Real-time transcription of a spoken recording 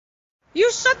You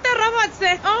shot the robots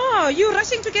there. Oh, you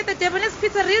rushing to get the Debonairs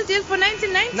Pizza real deal for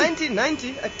 1990.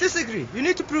 1990? I disagree. You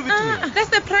need to prove it to me. That's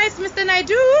the price, Mr.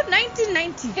 Naidu.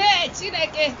 1990. Hey,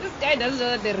 Chineke, this guy doesn't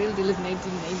know that the real deal is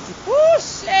 1990. Oh,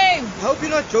 shame. I hope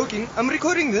you're not joking. I'm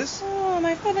recording this. Oh,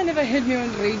 my father never heard me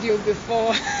on radio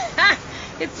before.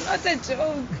 It's not a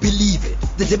joke. Believe it.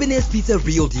 The Debonairs Pizza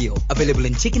Real Deal. Available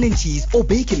in chicken and cheese or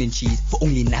bacon and cheese for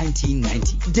only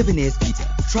 $19.90. Debonairs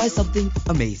Pizza. Try something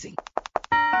amazing.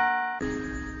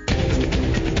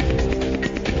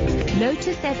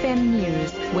 Lotus FM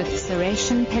News with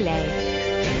Sureshan Pillay.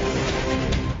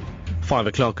 5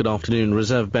 o'clock, good afternoon.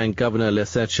 Reserve Bank Governor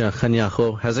Lesetja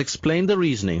Kganyago has explained the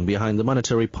reasoning behind the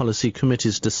Monetary Policy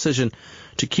Committee's decision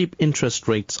to keep interest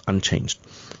rates unchanged.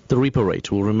 The repo rate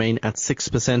will remain at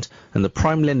 6% and the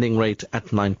prime lending rate at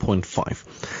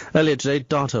 9.5%. Earlier today,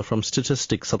 data from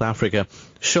Statistics South Africa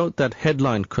showed that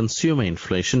headline consumer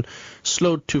inflation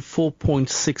slowed to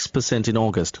 4.6% in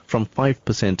August from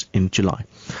 5% in July.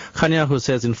 Kganyago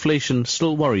says inflation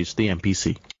still worries the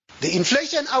MPC. The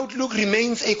inflation outlook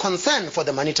remains a concern for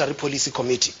the Monetary Policy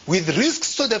Committee, with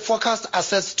risks to the forecast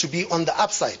assessed to be on the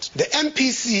upside. The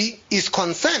MPC is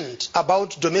concerned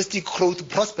about domestic growth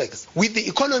prospects, with the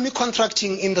economy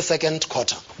contracting in the second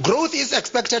quarter. Growth is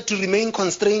expected to remain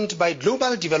constrained by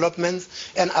global developments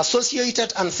and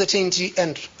associated uncertainty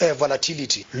and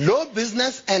volatility, low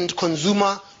business and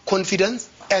consumer confidence,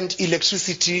 and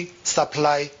electricity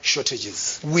supply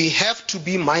shortages. We have to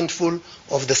be mindful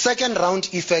of the second round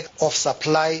effect of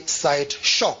supply side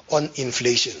shock on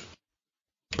inflation.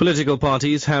 Political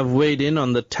parties have weighed in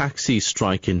on the taxi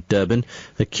strike in Durban,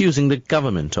 accusing the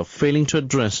government of failing to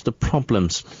address the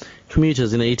problems.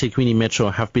 Commuters in the eThekwini Metro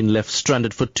have been left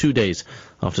stranded for 2 days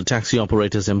after taxi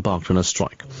operators embarked on a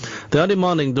strike. They are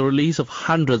demanding the release of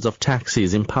hundreds of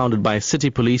taxis impounded by city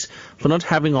police for not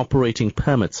having operating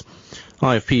permits.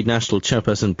 IFP National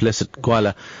Chairperson Blessed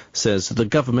Gwala says the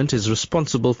government is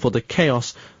responsible for the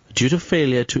chaos due to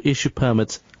failure to issue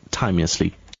permits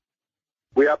timeously.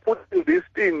 We are putting this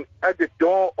thing at the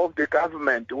door of the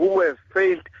government, who has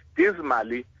failed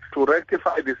dismally to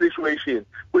rectify the situation,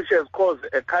 which has caused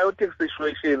a chaotic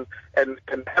situation and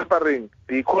hampering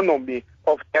the economy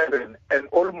of Durban and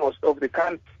almost of the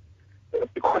country,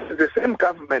 because it's the same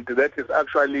government that is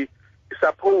actually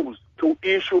supposed to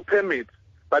issue permits,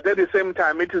 but at the same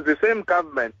time it is the same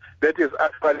government that is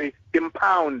actually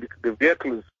impounding the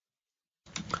vehicles.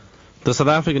 The South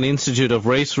African Institute of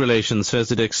Race Relations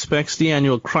says it expects the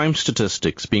annual crime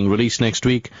statistics being released next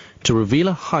week to reveal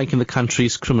a hike in the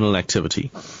country's criminal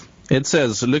activity. It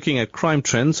says, looking at crime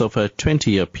trends over a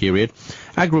 20-year period,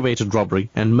 aggravated robbery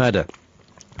and murder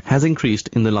has increased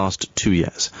in the last 2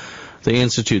 years. The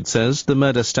Institute says the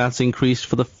murder stats increased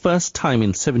for the first time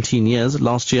in 17 years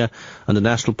last year under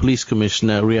National Police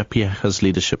Commissioner Ria Piega's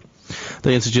leadership.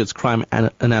 The Institute's crime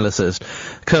analyst,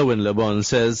 Kerwin Lebon,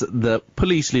 says the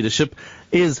police leadership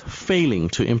is failing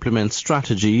to implement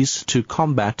strategies to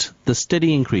combat the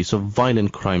steady increase of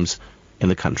violent crimes in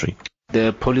the country.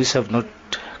 The police have not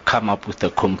come up with a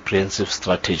comprehensive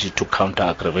strategy to counter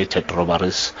aggravated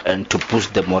robberies and to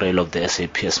boost the morale of the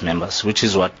SAPS members, which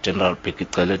is what General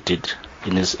Piega's did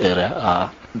in his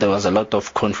area. There was a lot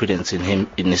of confidence in him,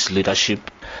 in his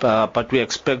leadership, but we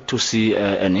expect to see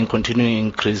an continuing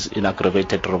increase in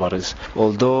aggravated robberies.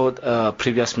 Although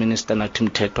previous Minister Natim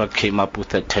Tetwa came up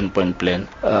with a 10-point plan,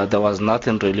 there was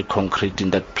nothing really concrete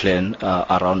in that plan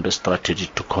around the strategy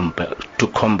to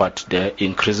combat the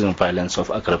increasing violence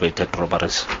of aggravated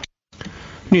robberies.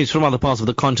 News from other parts of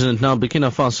the continent now. Burkina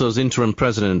Faso's interim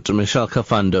president, Michel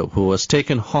Kafando, who was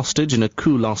taken hostage in a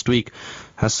coup last week,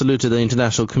 has saluted the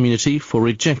international community for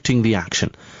rejecting the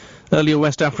action. Earlier,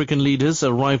 West African leaders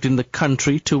arrived in the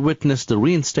country to witness the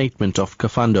reinstatement of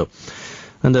Kafando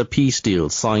and a peace deal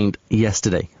signed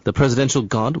yesterday. The Presidential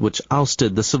Guard, which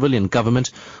ousted the civilian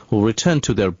government, will return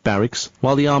to their barracks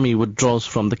while the army withdraws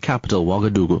from the capital,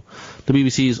 Ouagadougou. The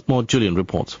BBC's Maud Julian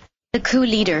reports. The coup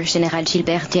leader, General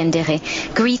Gilbert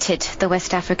Diendéré, greeted the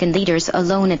West African leaders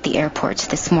alone at the airport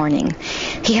this morning.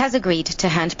 He has agreed to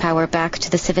hand power back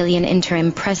to the civilian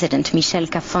interim president, Michel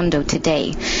Kafando,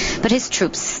 today. But his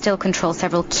troops still control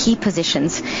several key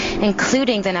positions,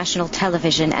 including the national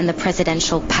television and the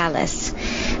presidential palace.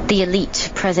 The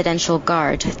elite Presidential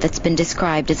Guard, that's been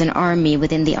described as an army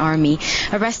within the army,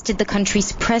 arrested the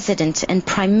country's president and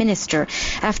prime minister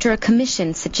after a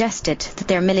commission suggested that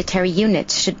their military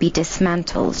units should be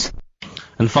dismantled.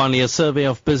 And finally, a survey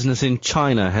of business in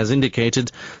China has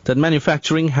indicated that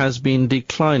manufacturing has been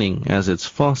declining at its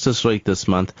fastest rate this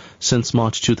month since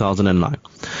March 2009.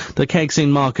 The Caixin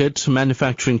Market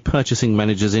Manufacturing Purchasing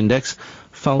Managers Index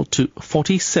fell to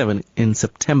 47 in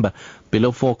September,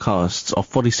 below forecasts of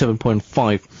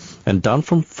 47.5 and down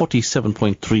from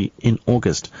 47.3 in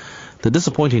August. The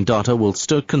disappointing data will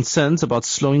stir concerns about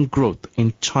slowing growth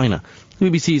in China.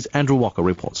 BBC's Andrew Walker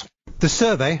reports. The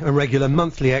survey, a regular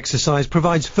monthly exercise,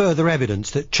 provides further evidence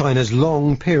that China's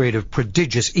long period of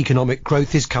prodigious economic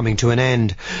growth is coming to an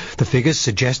end. The figures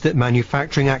suggest that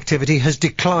manufacturing activity has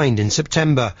declined in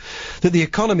September. That the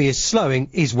economy is slowing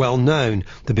is well known.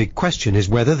 The big question is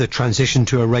whether the transition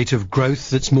to a rate of growth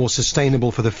that's more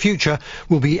sustainable for the future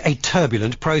will be a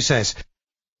turbulent process.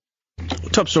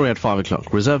 Top story at 5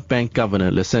 o'clock. Reserve Bank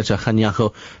Governor Lesetja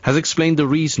Kganyago has explained the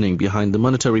reasoning behind the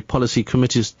Monetary Policy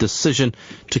Committee's decision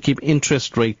to keep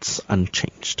interest rates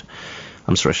unchanged.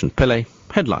 I'm Suresh Pillay.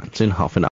 Headlines in half an hour.